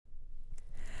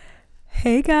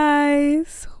Hey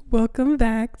guys, welcome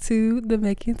back to the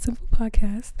Making It Simple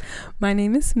podcast. My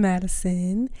name is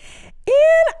Madison,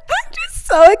 and I'm just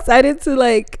so excited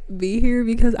to be here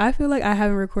because I feel like I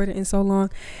haven't recorded in so long,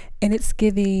 and it's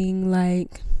giving I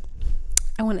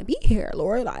want to be here,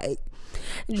 Lord.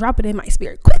 Drop it in my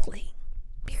spirit quickly.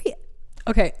 Period.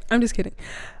 Okay, I'm just kidding.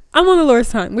 I'm on the Lord's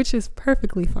time, which is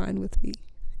perfectly fine with me.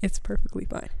 It's perfectly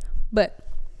fine, but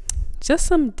just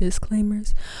some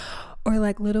disclaimers or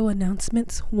little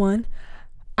announcements. One,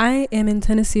 I am in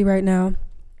Tennessee right now,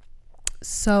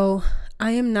 so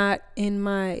I am not in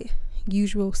my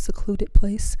usual secluded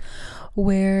place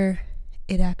where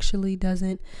it actually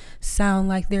doesn't sound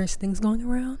like there's things going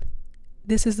around.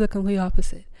 This is the complete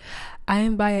opposite. I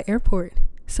am by an airport.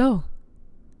 So,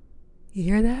 you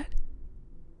hear that?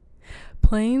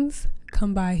 Planes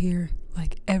come by here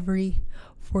every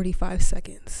 45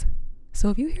 seconds. So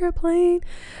if you hear a plane,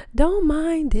 don't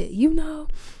mind it.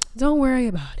 Don't worry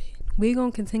about it. We're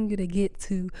going to continue to get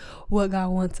to what God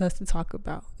wants us to talk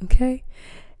about, okay?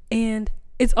 And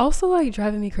it's also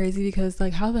driving me crazy because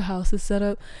how the house is set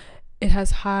up, it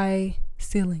has high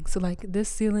ceilings. So this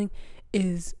ceiling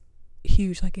is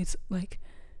huge. It's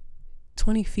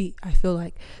 20 feet, I feel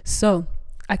like. So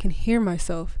I can hear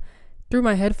myself through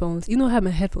my headphones. I have my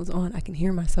headphones on, I can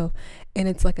hear myself, and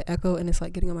it's an echo, and it's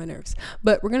getting on my nerves.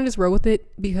 But we're gonna just roll with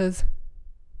it because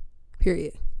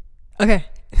period. Okay.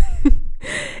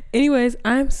 Anyways,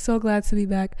 I'm so glad to be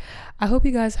back. I hope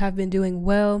you guys have been doing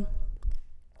well.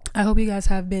 I hope you guys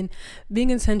have been being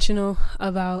intentional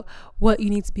about what you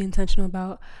need to be intentional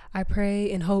about. I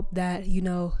pray and hope that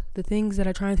the things that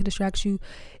are trying to distract you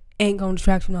ain't gonna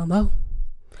distract you no more.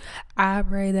 I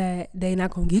pray that they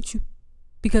not gonna get you,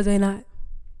 because they're not.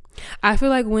 I feel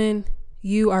like when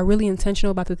you are really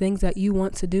intentional about the things that you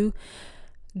want to do,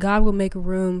 God will make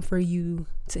room for you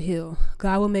to heal.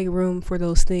 God will make room for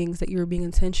those things that you're being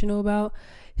intentional about.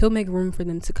 He'll make room for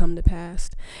them to come to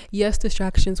pass. Yes,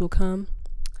 distractions will come,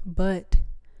 but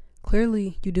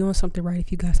clearly you're doing something right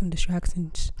if you got some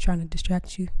distractions trying to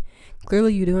distract you.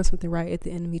 Clearly you're doing something right if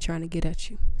the enemy trying to get at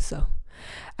you. So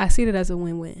I see that as a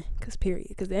win-win, because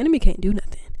the enemy can't do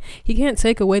nothing. He can't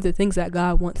take away the things that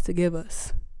God wants to give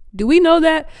us. Do we know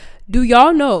that? Do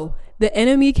y'all know the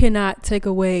enemy cannot take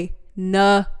away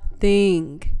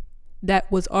nothing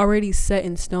that was already set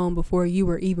in stone before you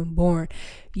were even born?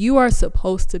 You are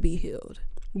supposed to be healed.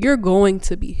 You're going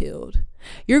to be healed.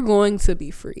 You're going to be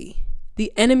free.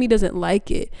 The enemy doesn't like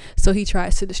it, so he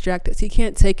tries to distract us. He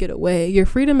can't take it away. Your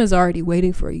freedom is already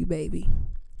waiting for you, baby.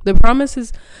 The promise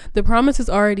is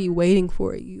already waiting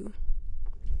for you.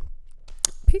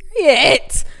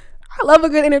 Period. I love a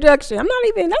good introduction. That's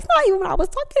not even what I was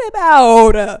talking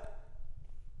about.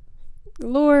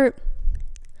 Lord,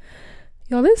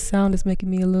 y'all, this sound is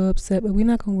making me a little upset, but we're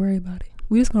not going to worry about it.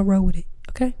 We're just going to roll with it,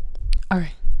 okay? All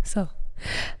right, so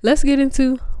let's get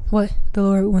into what the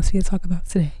Lord wants me to talk about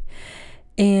today.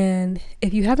 And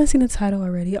if you haven't seen the title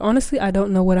already, honestly, I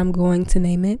don't know what I'm going to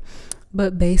name it,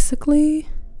 but basically...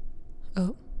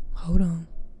 Oh, hold on.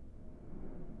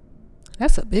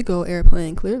 That's a big old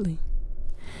airplane, clearly.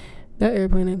 That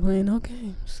airplane ain't playing no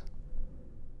games.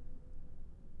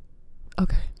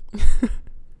 Okay.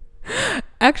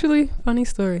 Actually, funny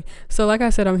story. So like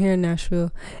I said, I'm here in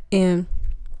Nashville, and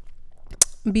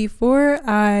before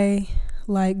I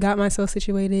got myself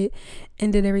situated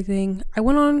and did everything, I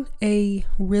went on a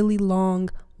really long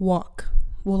walk.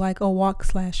 Well, a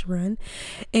walk/run.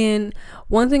 And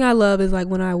one thing I love is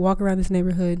when I walk around this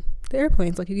neighborhood, the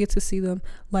airplanes, you get to see them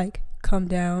come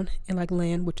down and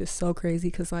land, which is so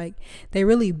crazy because they're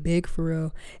really big for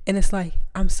real. And it's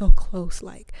I'm so close,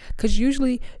 because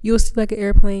usually you'll see an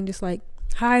airplane just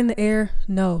high in the air.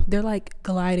 No, they're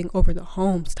gliding over the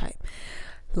homes type,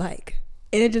 and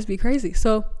it just be crazy.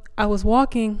 So I was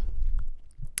walking,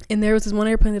 and there was this one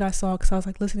airplane that I saw because I was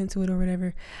listening to it or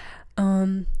whatever.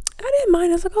 I didn't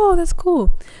mind. I was oh, that's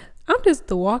cool. I'm just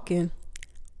walking.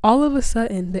 All of a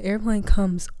sudden, the airplane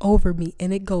comes over me,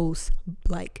 and it goes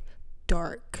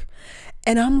dark.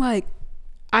 And I'm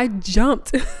I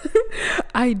jumped.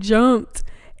 I jumped.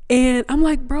 And I'm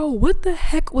bro, what the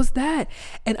heck was that?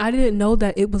 And I didn't know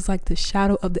that it was the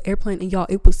shadow of the airplane. And y'all,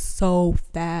 it was so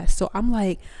fast. So I'm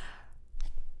it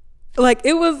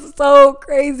was so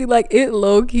crazy. It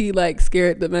low-key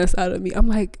scared the mess out of me.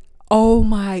 I'm oh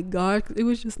my gosh. It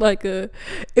was just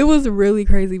it was really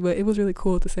crazy, but it was really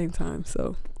cool at the same time.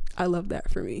 So I love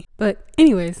that for me. But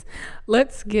anyways,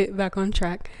 let's get back on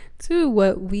track to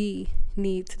what we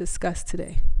need to discuss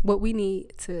today, what we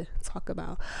need to talk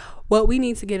about, what we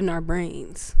need to get in our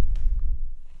brains.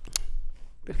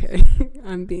 Okay,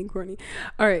 I'm being corny.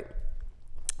 All right.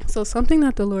 So something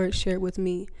that the Lord shared with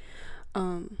me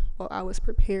while I was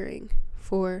preparing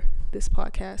for this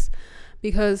podcast,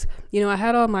 because I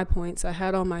had all my points, I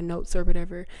had all my notes or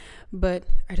whatever, but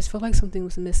I just felt like something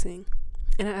was missing.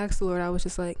 And I asked the Lord, I was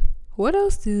just like, what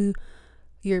else do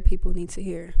your people need to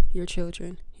hear? Your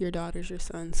children, your daughters, your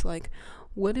sons, like,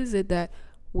 what is it that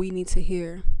we need to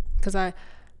hear? Because I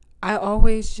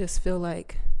always just feel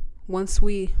like once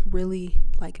we really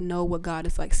like know what God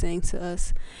is like saying to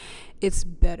us, it's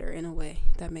better in a way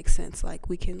that makes sense. Like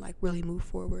we can like really move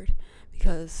forward,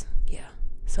 because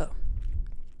so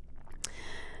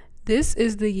this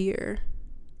is the year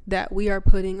that we are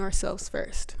putting ourselves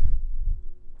first.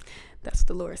 That's what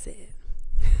the Lord said.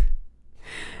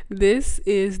 This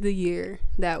is the year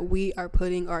that we are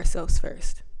putting ourselves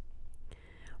first.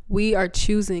 We are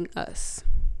choosing us.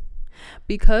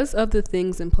 Because of the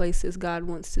things and places God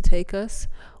wants to take us,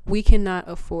 we cannot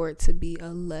afford to be a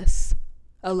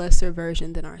lesser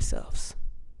version than ourselves.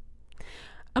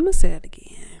 I'm going to say that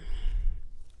again.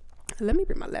 Let me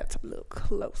bring my laptop a little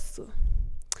closer.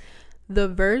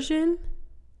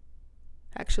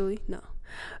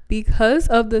 Because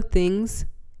of the things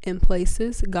and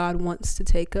places God wants to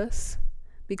take us,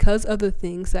 because of the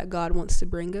things that God wants to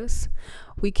bring us,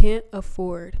 we can't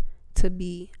afford to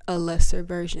be a lesser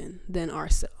version than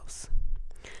ourselves.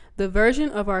 The version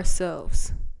of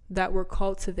ourselves that were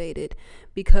cultivated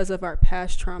because of our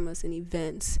past traumas and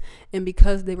events, and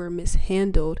because they were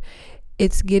mishandled,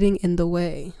 it's getting in the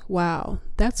way. Wow,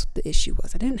 that's what the issue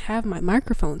was. I didn't have my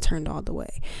microphone turned all the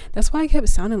way. That's why I kept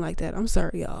sounding like that. I'm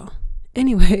sorry, y'all.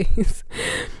 Anyways,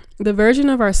 the version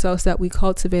of ourselves that we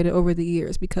cultivated over the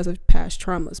years because of past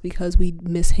traumas, because we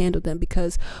mishandled them,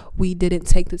 because we didn't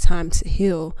take the time to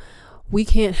heal, we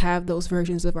can't have those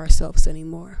versions of ourselves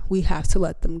anymore. We have to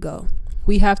let them go.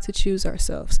 We have to choose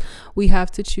ourselves. We have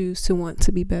to choose to want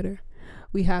to be better.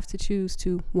 We have to choose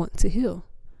to want to heal.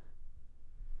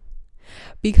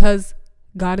 Because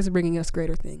God is bringing us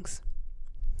greater things.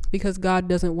 Because God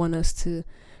doesn't want us to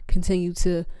continue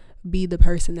to be the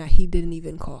person that he didn't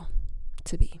even call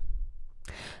to be.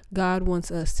 God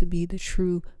wants us to be the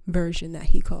true version that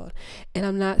he called. And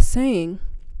I'm not saying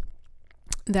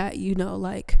that,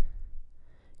 like,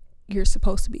 you're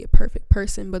supposed to be a perfect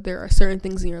person, but there are certain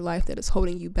things in your life that is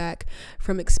holding you back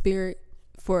from experiencing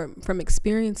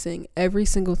every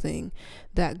single thing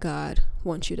that God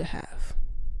wants you to have.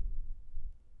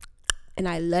 And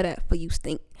I love that for you,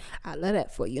 Stink. I love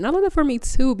that for you. And I love that for me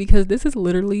too, because this is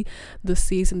literally the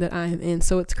season that I am in.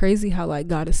 So it's crazy how like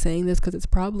God is saying this, because it's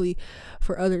probably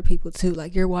for other people too.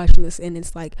 Like you're watching this and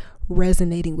it's like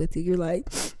resonating with you. You're like,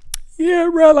 yeah,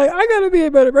 bro, like I gotta be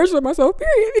a better version of myself,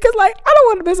 period. Because like I don't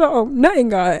want to miss out on nothing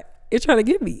God is trying to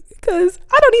give me, because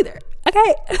I don't either.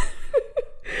 Okay.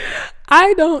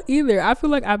 I don't either. I feel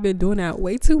like I've been doing that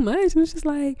way too much. And it's just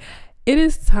like, it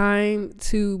is time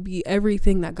to be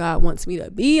everything that God wants me to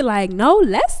be. Like, no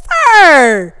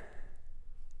lesser.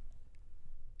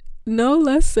 No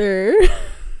lesser.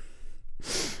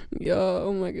 Yo,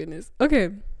 oh my goodness. Okay.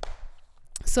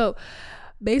 So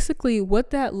basically what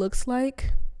that looks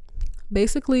like,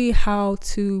 basically how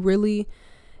to really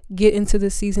get into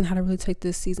this season, how to really take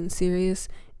this season serious,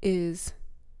 is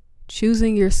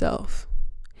choosing yourself.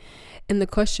 And the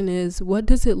question is, what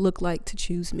does it look like to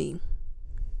choose me?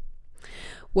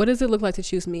 What does it look like to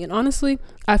choose me? And honestly,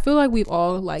 I feel like we've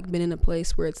all like been in a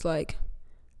place where it's like,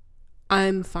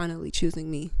 I'm finally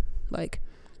choosing me. Like,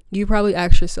 you probably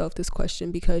ask yourself this question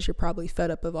because you're probably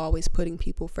fed up of always putting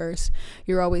people first.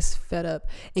 You're always fed up,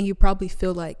 and you probably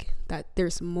feel like that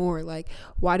there's more. Like,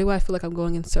 why do I feel like I'm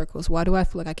going in circles? Why do I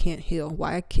feel like I can't heal?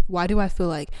 Why do I feel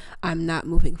like I'm not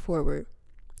moving forward?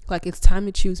 Like, it's time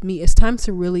to choose me. It's time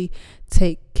to really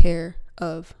take care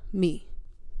of me.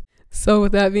 So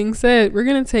with that being said, we're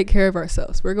going to take care of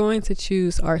ourselves. We're going to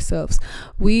choose ourselves.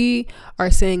 We are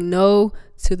saying no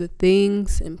to the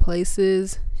things and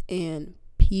places and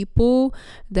people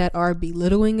that are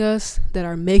belittling us, that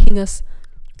are making us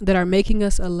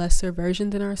a lesser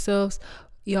version than ourselves.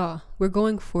 Y'all, we're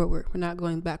going forward. We're not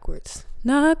going backwards.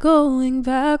 Not going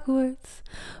backwards,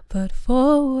 but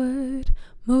forward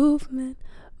movement,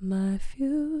 my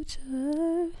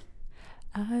future.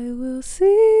 I will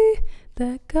see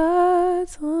that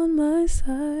God's on my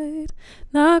side,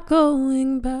 not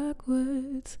going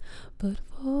backwards, but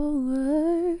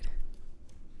forward.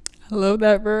 I love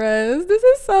that, Perez. This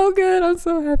is so good. I'm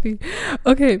so happy.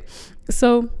 Okay,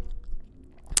 so,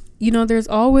 there's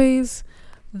always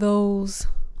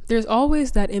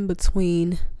that in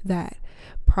between that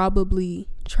probably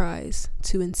tries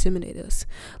to intimidate us,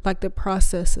 like the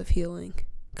process of healing.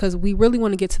 because we really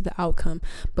want to get to the outcome,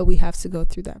 but we have to go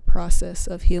through that process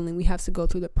of healing. We have to go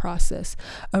through the process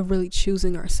of really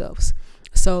choosing ourselves.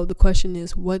 So the question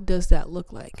is, what does that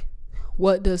look like?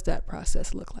 What does that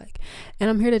process look like? And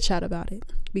I'm here to chat about it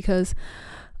because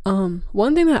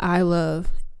one thing that I love,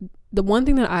 the one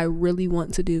thing that I really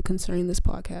want to do concerning this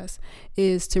podcast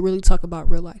is to really talk about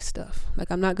real life stuff. Like,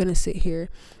 I'm not going to sit here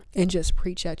and just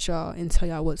preach at y'all and tell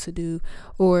y'all what to do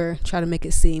or try to make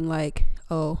it seem like,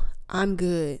 oh, I'm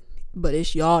good, but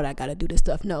it's y'all that got to do this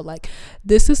stuff. No, like,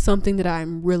 this is something that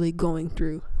I'm really going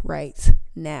through right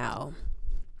now.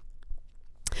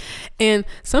 And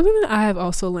something that I have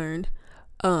also learned,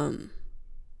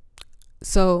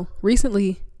 so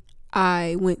recently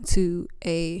I went to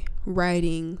a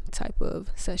writing type of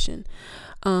session,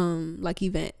 like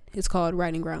event. It's called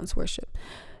Writing Grounds Worship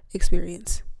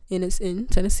Experience, and it's in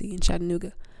Tennessee, in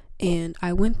Chattanooga. And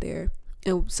I went there,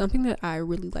 and something that I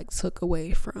really took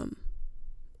away from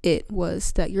it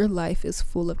was that your life is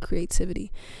full of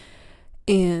creativity.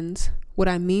 And what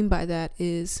I mean by that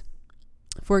is,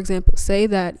 for example, say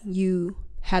that you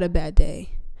had a bad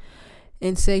day,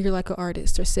 and say you're like an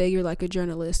artist, or say you're like a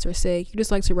journalist, or say you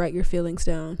just like to write your feelings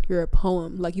down. You're a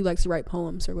poem, like you like to write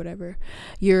poems or whatever.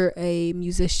 You're a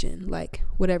musician, like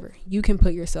whatever. You can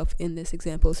put yourself in this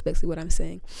example, especially what I'm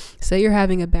saying. Say you're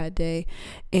having a bad day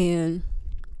and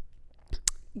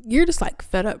you're just like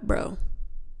fed up, bro.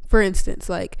 For instance,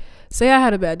 like say I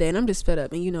had a bad day and I'm just fed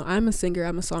up, and I'm a singer,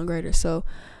 I'm a songwriter, so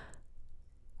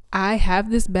I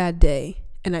have this bad day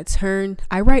and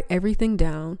I write everything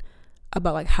down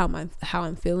about like how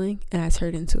I'm feeling, and I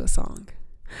turn it into a song.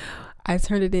 I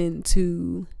turn it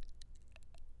into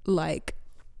like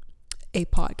a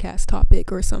podcast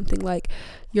topic or something. Like,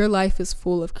 your life is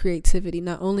full of creativity.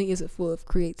 Not only is it full of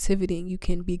creativity and you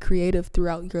can be creative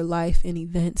throughout your life and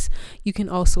events, you can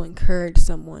also encourage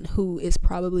someone who is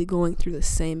probably going through the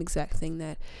same exact thing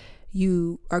that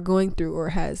you are going through, or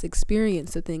has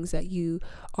experienced the things that you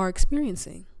are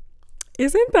experiencing.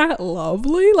 Isn't that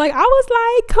lovely? Like, I was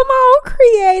like, come on,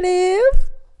 creative.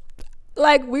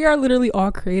 Like, we are literally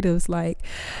all creatives. Like,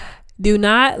 do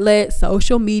not let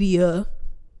social media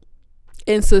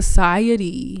and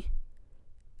society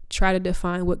try to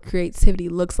define what creativity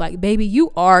looks like. Baby,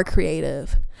 you are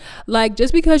creative. Like,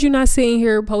 just because you're not sitting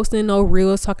here posting no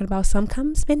reels talking about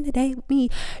come spend the day with me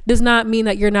does not mean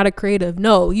that you're not a creative.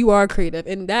 No, you are creative,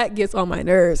 and that gets on my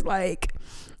nerves. Like,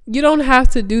 you don't have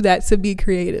to do that to be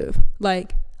creative.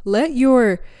 Like, let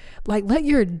your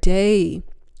day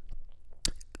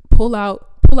pull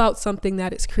out something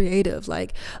that is creative.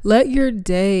 Like, let your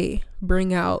day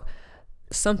bring out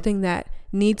something that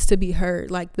needs to be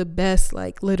heard, like the best,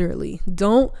 like literally.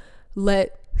 Don't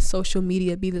let social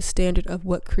media be the standard of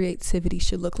what creativity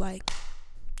should look like.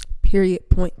 Period,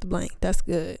 point blank. That's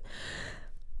good.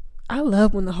 I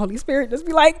love when the Holy Spirit just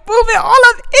be like moving all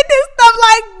of in this stuff.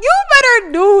 Like, you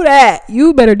better do that.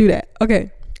 You better do that.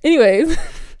 Okay. Anyways,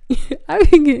 I've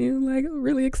been getting like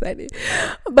really excited,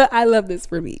 but I love this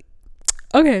for me.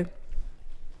 Okay.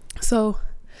 So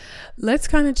let's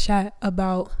kind of chat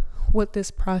about what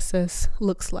this process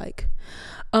looks like.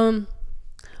 One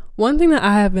thing that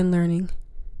I have been learning,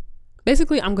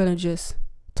 basically, I'm going to just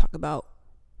talk about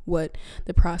what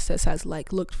the process has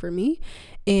looked for me,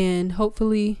 and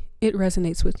hopefully it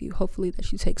resonates with you. Hopefully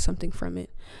that you take something from it,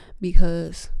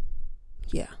 because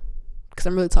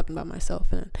I'm really talking about myself,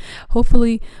 and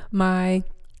hopefully my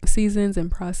seasons and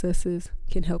processes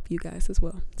can help you guys as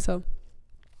well. So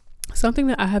something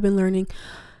that I have been learning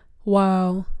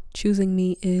while choosing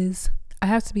me is I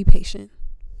have to be patient.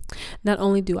 Not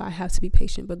only do I have to be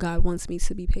patient, but God wants me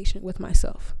to be patient with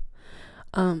myself.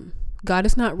 God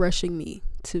is not rushing me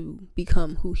to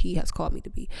become who he has called me to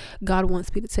be. God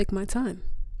wants me to take my time.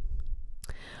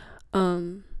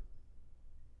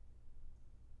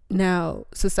 Now,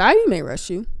 society may rush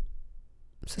you.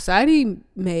 Society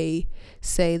may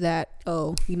say that,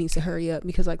 oh, you need to hurry up,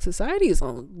 because like society is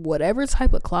on whatever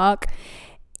type of clock,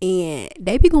 and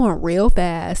they be going real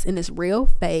fast, and it's real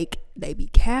fake. They be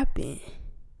capping.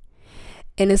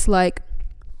 And it's like,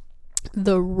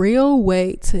 the real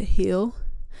way to heal,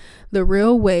 the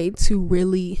real way to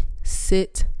really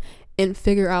sit and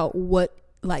figure out what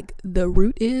like the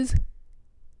root is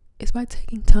by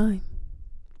taking time.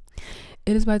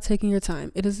 It is by taking your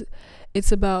time.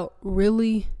 It's about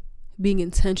really being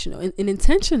intentional. And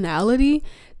intentionality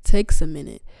takes a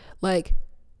minute. Like,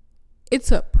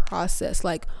 it's a process.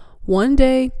 Like, one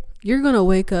day you're going to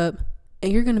wake up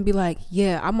and you're going to be like,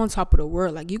 yeah, I'm on top of the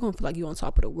world. Like, you're going to feel like you're on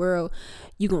top of the world.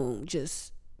 You're going to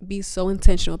just be so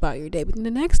intentional about your day. But then the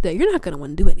next day, you're not going to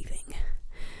want to do anything.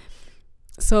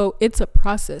 So it's a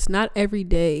process. Not every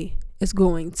day is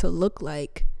going to look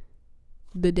like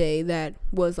the day that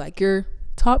was like your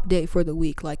top day for the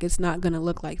week. Like, it's not going to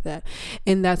look like that.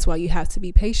 And that's why you have to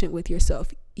be patient with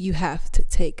yourself. You have to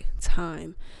take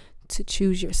time to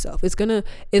choose yourself. It's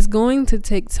going to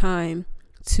take time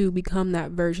to become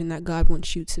that version that God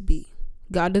wants you to be.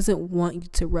 God doesn't want you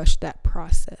to rush that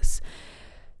process,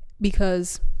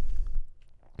 because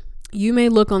you may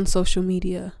look on social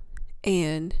media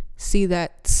and see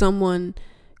that someone,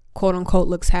 quote unquote,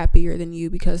 looks happier than you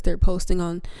because they're posting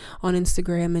on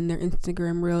Instagram and their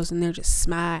Instagram reels, and they're just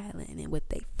smiling and with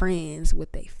their friends,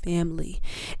 with their family.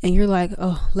 And you're like,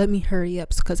 oh, let me hurry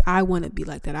up because I want to be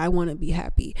like that. I want to be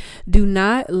happy. Do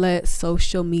not let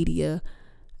social media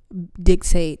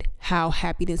dictate how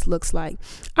happiness looks like.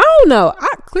 I don't know.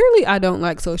 I don't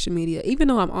like social media, even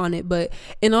though I'm on it. But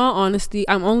in all honesty,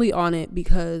 I'm only on it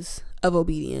because of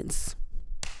obedience.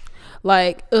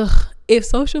 Like, if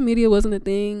social media wasn't a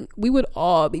thing, we would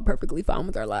all be perfectly fine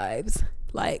with our lives.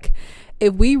 Like,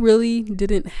 if we really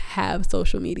didn't have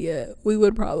social media, we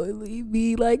would probably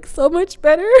be like so much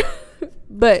better.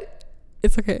 But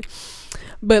it's okay.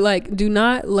 But like, do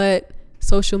not let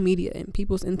social media and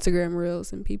people's Instagram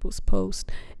reels and people's posts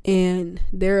and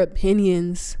their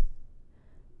opinions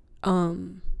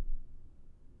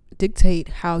dictate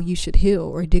how you should heal,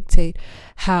 or dictate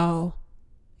how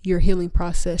your healing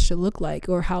process should look like,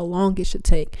 or how long it should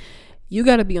take. You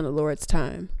got to be on the Lord's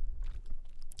time.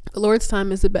 The Lord's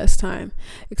time is the best time,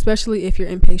 especially if you're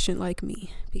impatient like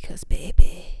me, because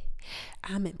baby,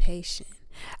 I'm impatient.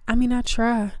 I mean, I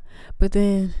try, but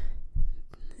then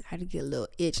I get a little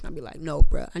itch and I'll be like, no,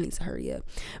 bro, I need to hurry up.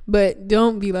 But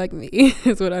don't be like me,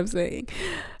 is what I'm saying.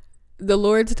 The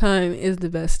Lord's time is the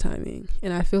best timing.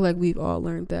 And I feel like we've all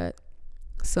learned that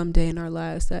someday in our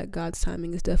lives, that God's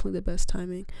timing is definitely the best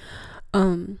timing.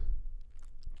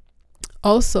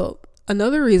 Also,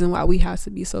 another reason why we have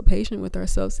to be so patient with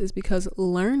ourselves is because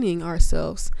learning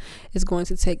ourselves is going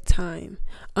to take time.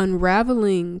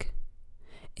 Unraveling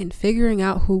and figuring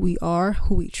out who we are,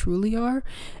 who we truly are,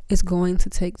 is going to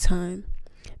take time,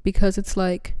 because it's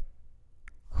like,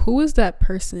 who is that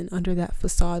person under that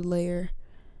facade layer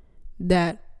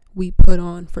that we put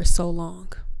on for so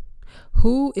long?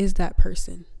 Who is that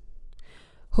person?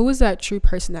 Who is that true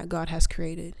person that God has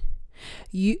created?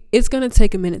 It's going to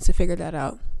take a minute to figure that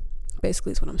out.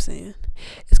 Basically, is what I'm saying.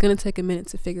 It's going to take a minute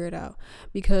to figure it out,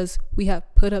 because we have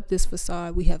put up this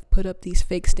facade. We have put up these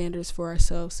fake standards for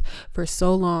ourselves for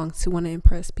so long, to want to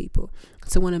impress people,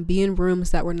 to want to be in rooms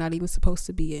that we're not even supposed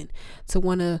to be in, to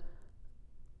want to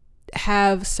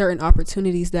have certain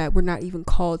opportunities that we're not even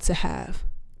called to have.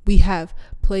 We have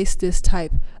placed this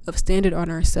type of standard on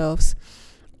ourselves,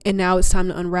 and now it's time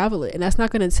to unravel it. And that's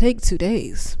not going to take 2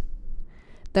 days.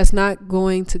 That's not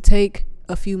going to take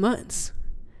a few months.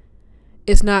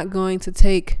 It's not going to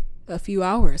take a few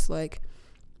hours. Like,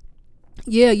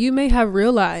 yeah, you may have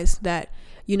realized that,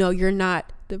 you're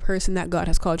not the person that God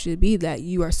has called you to be, that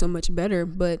you are so much better,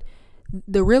 but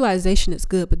the realization is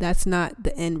good, but that's not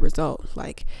the end result.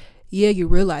 Like, yeah, you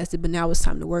realized it, but now it's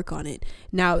time to work on it.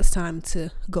 Now it's time to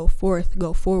go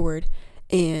forward,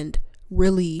 and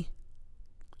really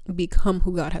become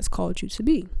who God has called you to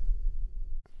be.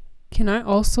 Can I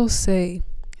also say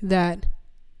that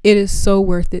it is so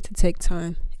worth it to take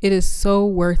time? It is so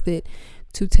worth it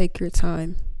to take your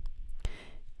time.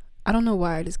 I don't know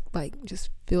why I just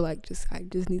feel like I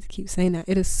just need to keep saying that.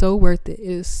 It is so worth it.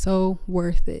 It is so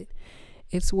worth it.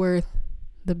 It's worth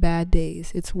the bad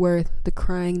days. It's worth the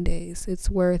crying days. It's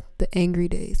worth the angry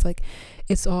days. Like,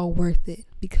 it's all worth it,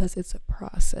 because it's a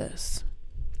process.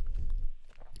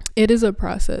 It is a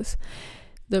process.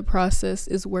 The process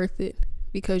is worth it,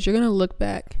 because you're going to look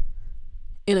back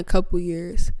in a couple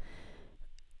years.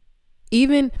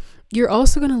 Even you're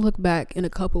also going to look back in a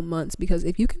couple months, because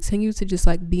if you continue to just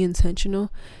be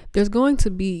intentional, there's going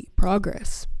to be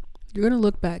progress. You're going to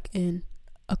look back in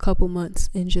a couple months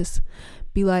and just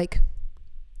be like,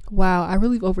 wow, I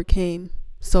really overcame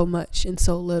so much in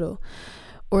so little.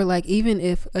 Or even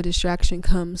if a distraction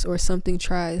comes, or something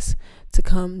tries to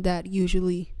come that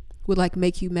usually would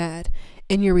make you mad,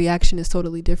 and your reaction is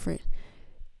totally different,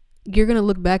 you're going to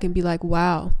look back and be like,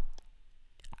 wow,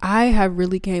 I have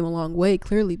really came a long way,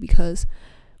 clearly, because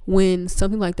when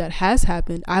something like that has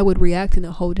happened, I would react in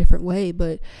a whole different way.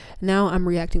 But now I'm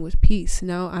reacting with peace.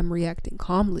 Now I'm reacting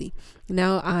calmly.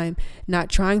 Now I'm not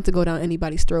trying to go down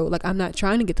anybody's throat. I'm not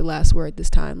trying to get the last word this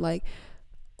time.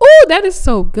 Oh, that is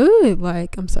so good.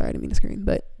 I'm sorry, I didn't mean to scream,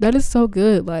 but that is so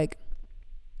good.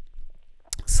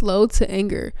 Slow to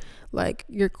anger.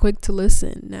 You're quick to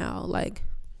listen now.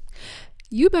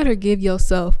 You better give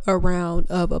yourself a round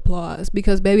of applause,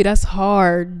 because baby, that's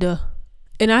hard.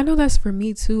 And I know that's for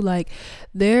me too. Like,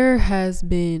 I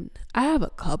have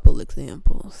a couple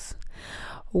examples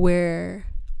where,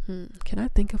 can I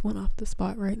think of one off the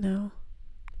spot right now?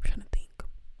 I'm trying to think.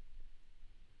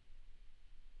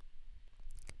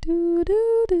 Do.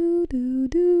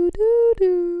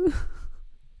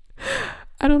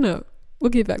 I don't know. We'll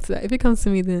get back to that. If it comes to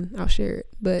me, then I'll share it.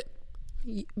 But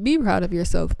be proud of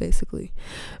yourself, basically.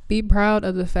 Be proud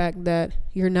of the fact that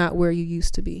you're not where you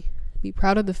used to be. Be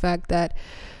proud of the fact that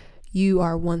you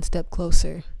are one step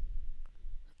closer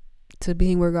to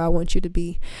being where God wants you to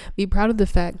be. Be proud of the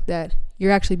fact that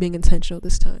you're actually being intentional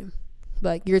this time.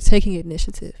 Like, you're taking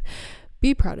initiative.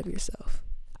 Be proud of yourself.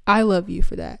 I love you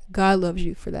for that. God loves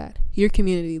you for that. Your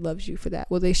community loves you for that.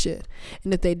 Well, they should.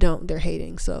 And if they don't, they're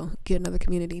hating. So get another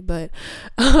community. But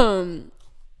and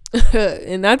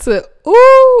that's a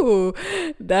word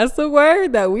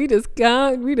that we just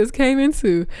came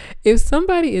into. If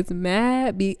somebody is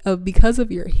mad because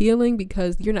of your healing,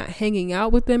 because you're not hanging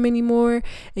out with them anymore,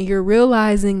 and you're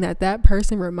realizing that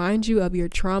person reminds you of your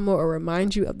trauma or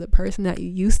reminds you of the person that you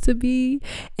used to be,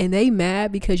 and they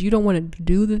mad because you don't want to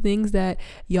do the things that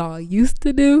y'all used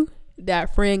to do,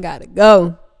 that friend gotta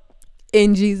go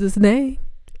in Jesus' name.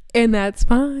 And that's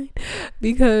fine,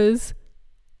 because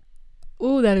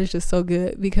that is just so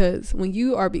good. Because when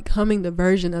you are becoming the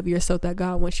version of yourself that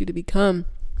God wants you to become,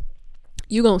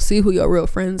 you're going to see who your real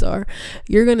friends are.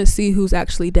 You're going to see who's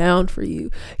actually down for you.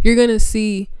 You're going to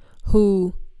see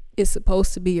who is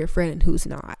supposed to be your friend and who's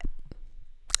not.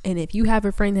 And if you have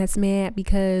a friend that's mad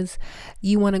because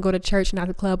you want to go to church, not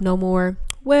the club no more,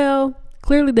 well,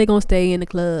 clearly they're going to stay in the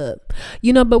club.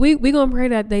 But we going to pray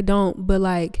that they don't. But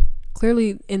like,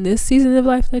 clearly in this season of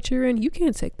life that you're in, you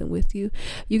can't take them with you.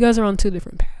 You guys are on two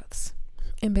different paths.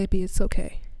 And baby, it's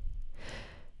okay.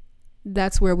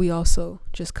 That's where we also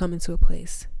just come into a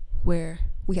place where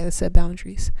we have to set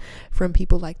boundaries from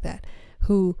people like that,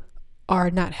 who are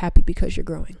not happy because you're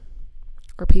growing,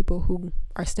 or people who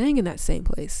are staying in that same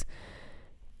place.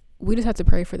 We just have to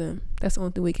pray for them. That's the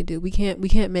only thing we can do. We can't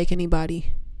make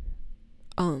anybody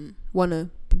want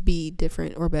to be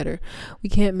different or better. We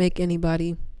can't make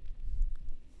anybody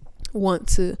want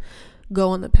to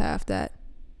go on the path that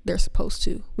they're supposed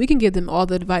to. We can give them all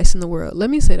the advice in the world. Let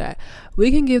me say that.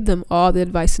 We can give them all the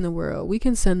advice in the world. We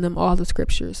can send them all the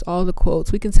scriptures, all the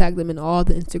quotes. We can tag them in all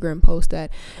the Instagram posts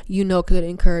that could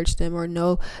encourage them or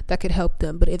that could help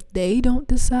them. But if they don't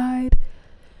decide,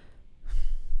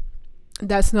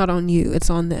 that's not on you. It's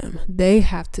on them. They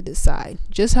have to decide.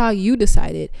 Just how you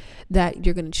decided that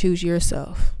you're going to choose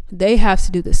yourself, they have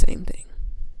to do the same thing.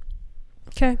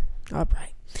 Okay? All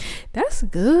right. That's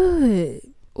good.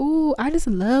 Ooh, I just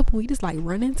love when we just like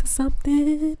run into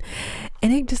something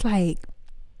and it just like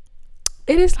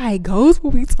goes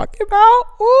what we talking about.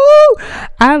 Ooh,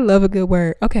 I love a good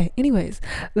word. Okay, anyways,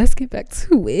 let's get back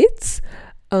to it.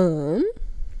 Let's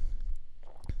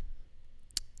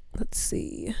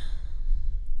see.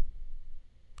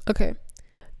 Okay,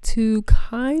 to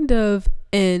kind of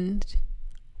end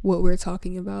what we're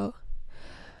talking about,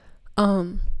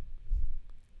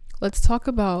 let's talk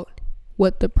about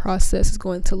what the process is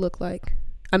going to look like.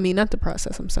 I mean, not the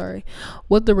process, I'm sorry.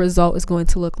 What the result is going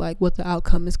to look like, what the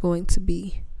outcome is going to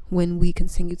be when we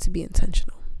continue to be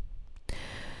intentional.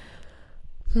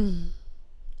 And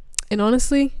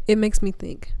honestly, it makes me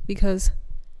think, because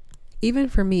even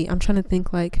for me, I'm trying to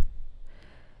think like,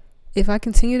 if I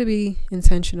continue to be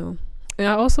intentional, and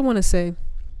I also want to say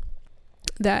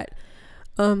that,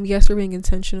 yes, we're being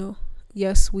intentional.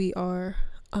 Yes, we are,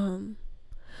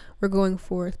 we're going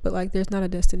forth, but like, there's not a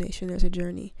destination, there's a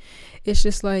journey. It's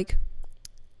just like,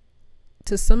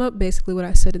 to sum up basically what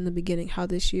I said in the beginning, how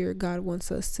this year God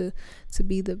wants us to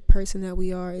be the person that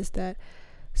we are, is that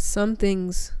some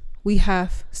things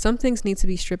need to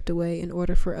be stripped away in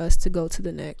order for us to go to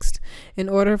the next. In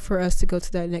order for us to go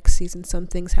to that next season, some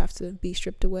things have to be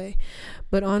stripped away.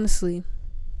 But honestly,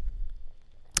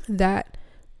 that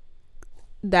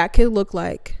could look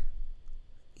like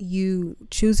you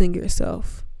choosing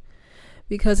yourself,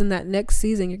 because in that next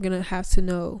season, you're going to have to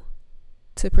know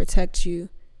to protect you,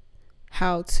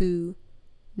 how to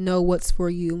know what's for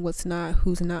you and what's not,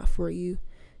 who's not for you,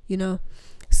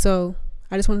 So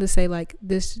I just wanted to say, like,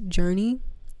 this journey,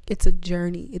 it's a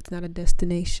journey. It's not a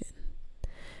destination,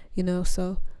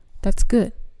 so that's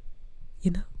good,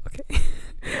 okay.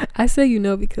 I say,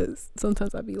 because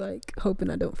sometimes I'll be like hoping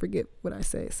I don't forget what I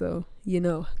say. So,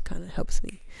 kind of helps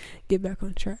me get back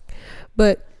on track.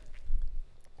 But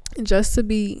just to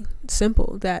be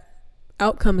simple, that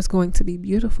outcome is going to be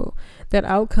beautiful. That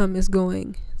outcome is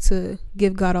going to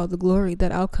give God all the glory.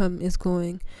 That outcome is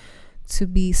going to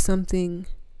be something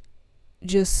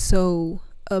just so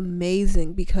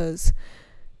amazing because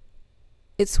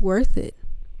it's worth it.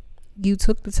 You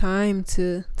took the time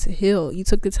to heal. You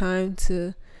took the time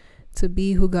to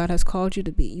be who God has called you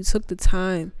to be. You took the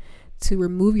time to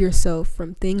remove yourself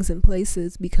from things and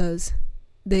places because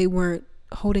they weren't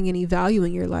holding any value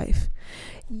in your life.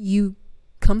 You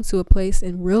come to a place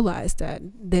and realize that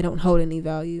they don't hold any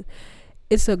value.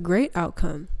 It's a great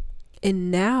outcome.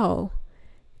 And now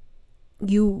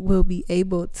you will be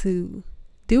able to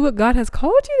do what God has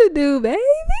called you to do, baby.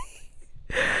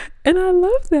 And I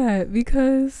love that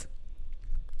because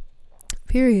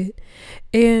period.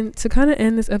 And to kind of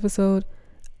end this episode,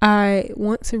 I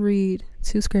want to read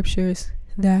 2 scriptures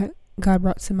that God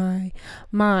brought to my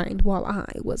mind while I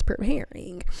was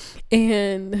preparing.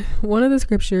 And one of the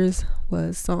scriptures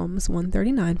was Psalms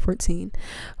 139:14.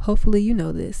 Hopefully you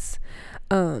know this.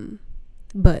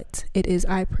 But it is,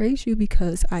 I praise you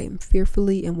because I am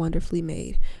fearfully and wonderfully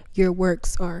made. Your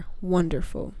works are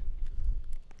wonderful.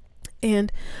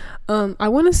 And I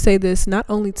want to say this not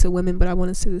only to women, but I want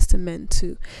to say this to men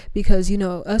too, because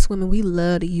us women, we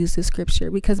love to use this scripture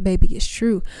because baby, it's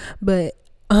true. But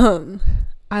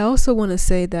I also want to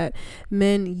say that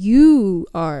men, you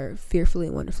are fearfully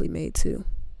and wonderfully made too.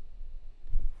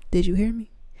 Did you hear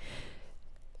me?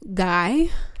 Guy,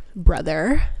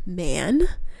 brother, man,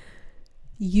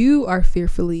 you are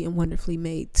fearfully and wonderfully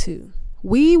made too.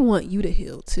 We want you to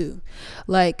heal too.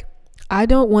 Like, I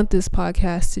don't want this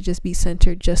podcast to just be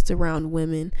centered just around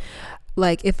women.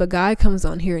 Like, if a guy comes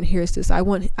on here and hears this, I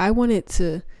want it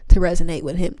to resonate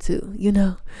with him too,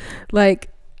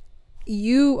 Like,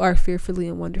 you are fearfully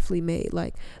and wonderfully made.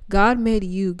 Like, God made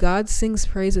you. God sings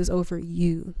praises over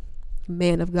you,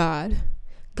 man of God.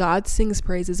 God sings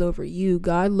praises over you.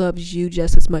 God loves you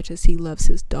just as much as he loves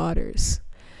his daughters.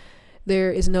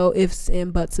 There is no ifs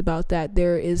and buts about that.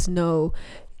 There is no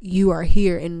you are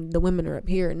here and the women are up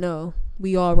here. No,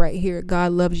 we all right here.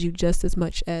 God loves you just as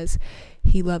much as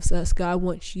he loves us. God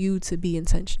wants you to be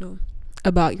intentional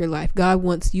about your life. God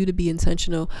wants you to be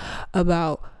intentional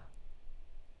about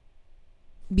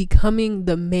becoming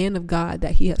the man of God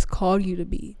that he has called you to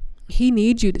be. He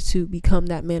needs you to become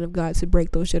that man of God, to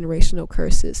break those generational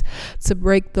curses, to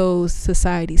break those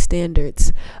society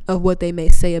standards of what they may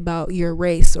say about your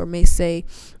race or may say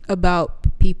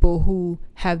about people who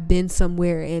have been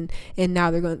somewhere and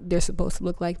now they're supposed to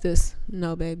look like this.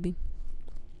 No, baby.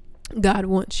 God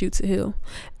wants you to heal.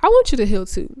 I want you to heal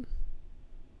too.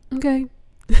 Okay.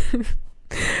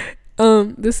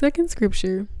 The second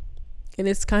scripture, and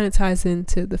it's kind of ties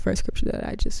into the first scripture that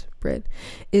I just read,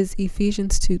 is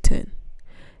Ephesians 2:10.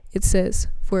 It says,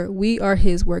 "For we are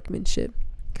his workmanship,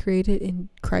 created in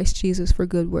Christ Jesus for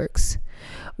good works."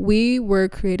 We were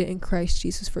created in Christ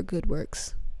Jesus for good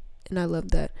works. And I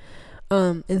love that.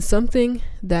 And something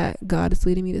that God is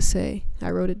leading me to say,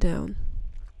 I wrote it down.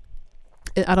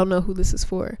 I don't know who this is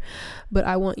for, but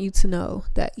I want you to know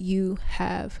that you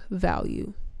have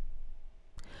value.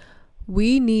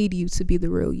 We need you to be the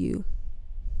real you.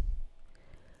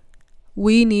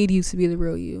 We need you to be the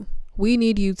real you. We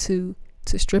need you to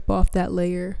strip off that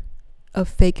layer of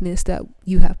fakeness that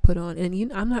you have put on.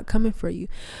 And I'm not coming for you.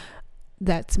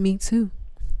 That's me too.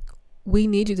 We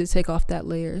need you to take off that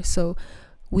layer so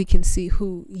we can see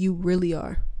who you really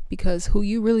are, because who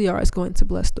you really are is going to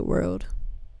bless the world.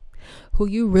 Who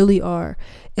you really are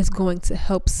is going to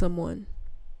help someone.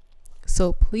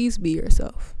 So please be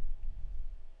yourself.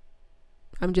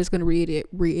 I'm just going to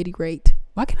reiterate.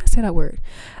 Why can't I say that word?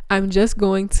 I'm just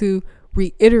going to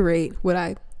reiterate what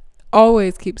I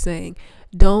always keep saying.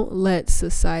 Don't let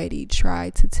society try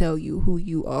to tell you who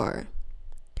you are.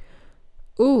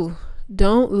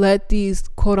 Don't let these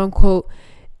quote unquote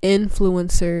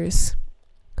influencers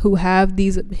who have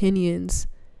these opinions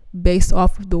based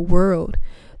off of the world.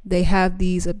 They have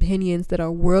these opinions that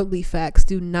are worldly facts.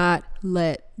 Do not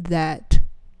let that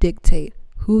dictate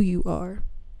who you are.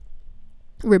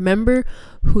 Remember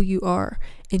who you are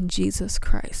in Jesus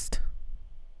Christ.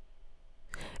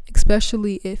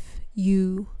 Especially if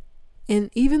you, and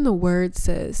even the word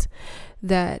says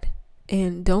that,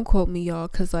 and don't quote me, y'all,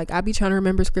 because I be trying to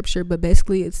remember scripture, but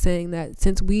basically it's saying that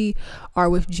since we are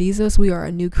with Jesus, we are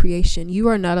a new creation. You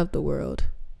are not of the world.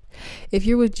 If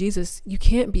you're with Jesus, you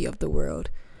can't be of the world.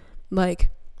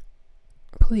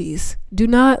 Please do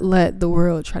not let the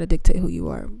world try to dictate who you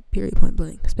are. Period, point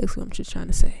blank. That's basically what I'm just trying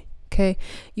to say. Okay.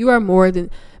 You are more than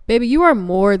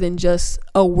just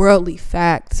a worldly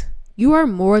fact. You are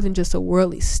more than just a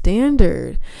worldly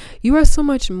standard. You are so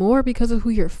much more because of who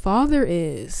your Father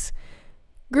is.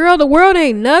 Girl, the world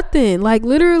ain't nothing.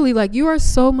 Literally, you are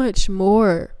so much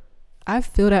more. I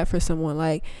feel that for someone.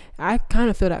 I kind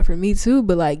of feel that for me too.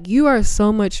 But you are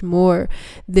so much more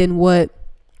than what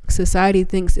society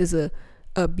thinks is a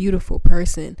beautiful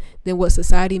person than what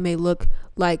society may look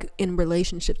like in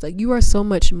relationships. Like, you are so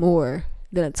much more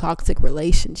than a toxic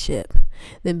relationship,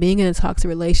 than being in a toxic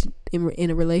in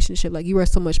a relationship. Like, you are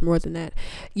so much more than that.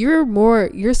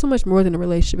 You're so much more than a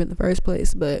relationship in the first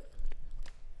place. But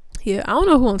yeah, I don't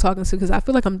know who I'm talking to, because I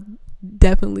feel like I'm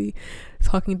definitely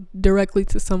talking directly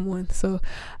to someone. So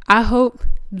I hope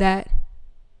that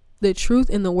the truth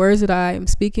in the words that I am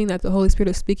speaking, that the Holy Spirit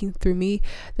is speaking through me,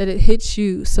 that it hits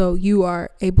you, so you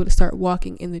are able to start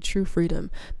walking in the true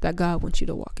freedom that God wants you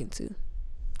to walk into.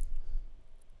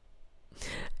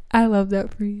 I love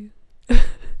that for you.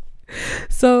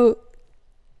 So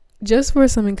just for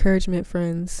some encouragement,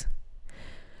 friends,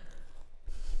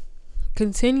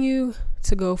 continue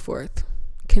to go forth.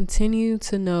 Continue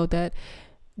to know that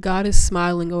God is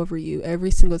smiling over you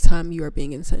every single time you are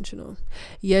being intentional.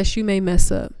 Yes, you may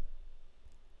mess up.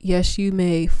 Yes, you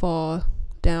may fall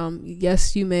down.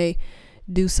 Yes, you may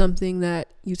do something that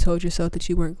you told yourself that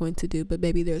you weren't going to do, but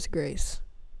baby, there's grace.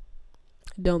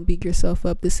 Don't beat yourself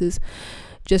up. This is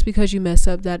just because you mess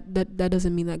up, that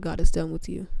doesn't mean that God is done with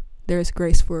you. There's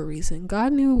grace for a reason.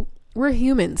 God knew we're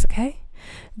humans, okay?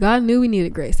 God knew we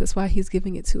needed grace. That's why he's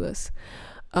giving it to us.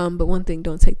 But one thing,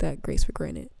 don't take that grace for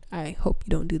granted. I hope you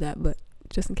don't do that, but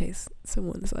just in case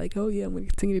someone's like, oh yeah, I'm going to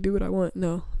continue to do what I want.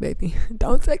 No, baby,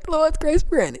 don't take the Lord's grace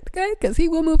for granted, okay? Because he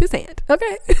will move his hand,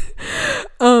 okay?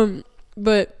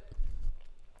 But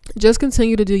just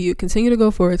continue to do you. Continue to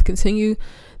go forth. Continue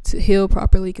to heal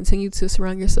properly. Continue to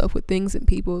surround yourself with things and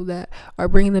people that are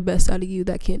bringing the best out of you,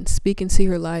 that can speak into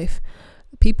your life.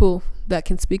 People that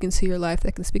can speak into your life,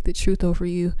 that can speak the truth over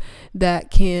you,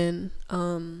 that can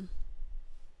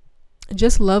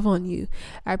just love on you.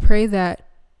 I pray that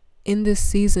in this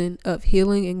season of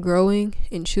healing and growing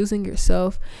and choosing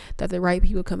yourself, that the right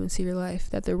people come into your life,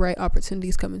 that the right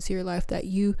opportunities come into your life, that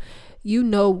you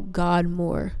know God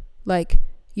more. Like,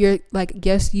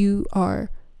 yes, you are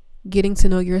getting to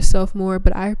know yourself more,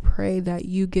 but I pray that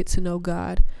you get to know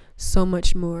God so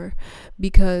much more,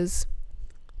 because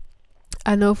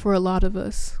I know for a lot of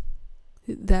us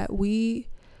that we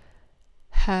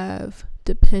have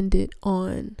depended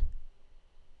on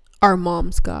our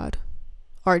mom's God,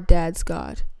 our dad's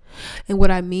God. And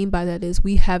what I mean by that is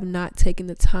we have not taken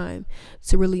the time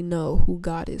to really know who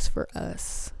God is for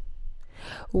us.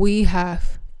 We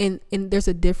have, and there's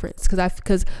a difference,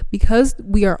 because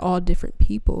we are all different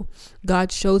people.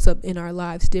 God shows up in our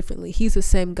lives differently. He's the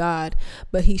same God,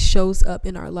 but he shows up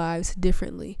in our lives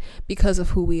differently because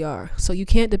of who we are. So you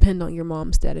can't depend on your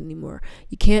mom's dad anymore.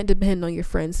 You can't depend on your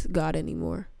friend's God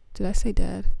anymore. Did I say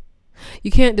dad?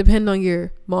 You can't depend on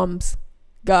your mom's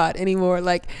God anymore.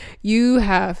 Like, you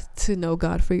have to know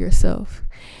God for yourself,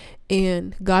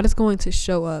 and God is going to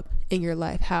show up in your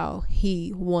life how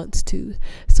he wants to,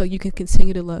 so you can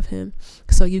continue to love him,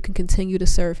 so you can continue to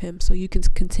serve him, so you can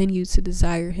continue to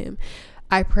desire him.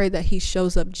 I pray that he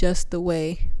shows up just the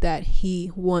way that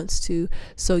he wants to,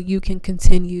 so you can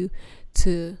continue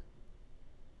to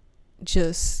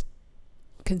just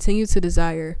continue to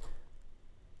desire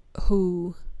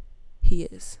who he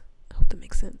is. I hope that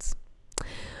makes sense.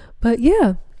 But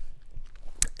yeah,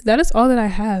 that is all that I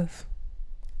have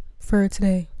for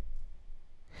today.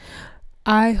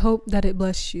 I hope that it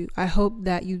blessed you. I hope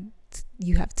that you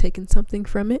have taken something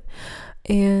from it,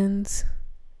 and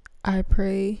I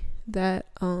pray that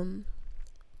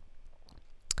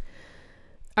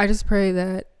I just pray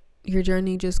that your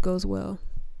journey just goes well.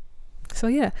 So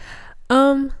yeah,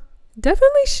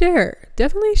 definitely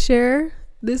share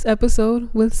this episode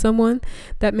with someone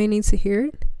that may need to hear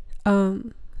it.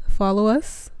 Follow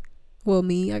us. Well,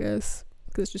 me, I guess,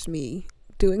 because it's just me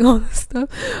doing all this stuff.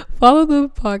 Follow the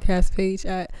podcast page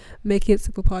at Make It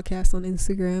Simple Podcast on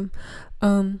Instagram.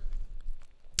 And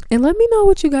let me know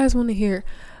what you guys want to hear.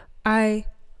 I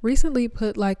recently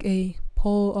put like a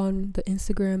poll on the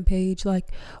Instagram page,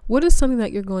 like, what is something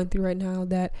that you're going through right now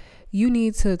that you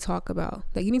need to talk about,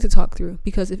 that you need to talk through?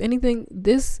 Because if anything,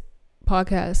 this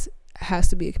podcast has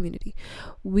to be a community.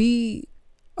 We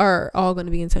are all going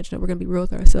to be intentional. We're going to be real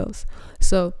with ourselves.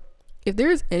 So if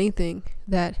there's anything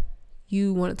that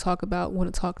you want to talk about,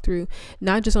 want to talk through,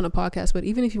 not just on a podcast, but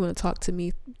even if you want to talk to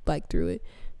me like through it,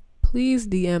 please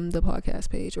DM the podcast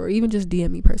page, or even just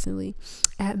DM me personally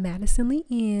at Madison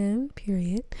Leanne,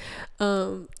 period.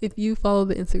 If you follow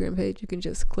the Instagram page, you can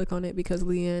just click on it, because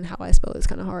Leanne, how I spell it, is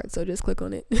kind of hard. So just click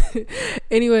on it.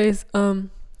 Anyways,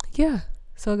 yeah.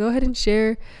 So go ahead and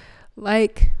share,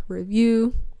 like,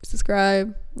 review,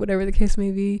 subscribe, whatever the case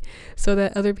may be, so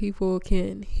that other people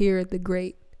can hear the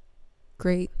great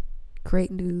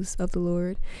news of the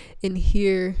Lord, and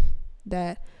hear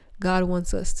that God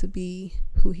wants us to be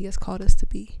who he has called us to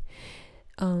be.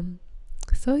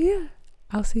 So yeah,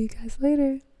 I'll see you guys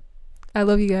later. I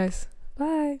love you guys.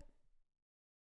 Bye.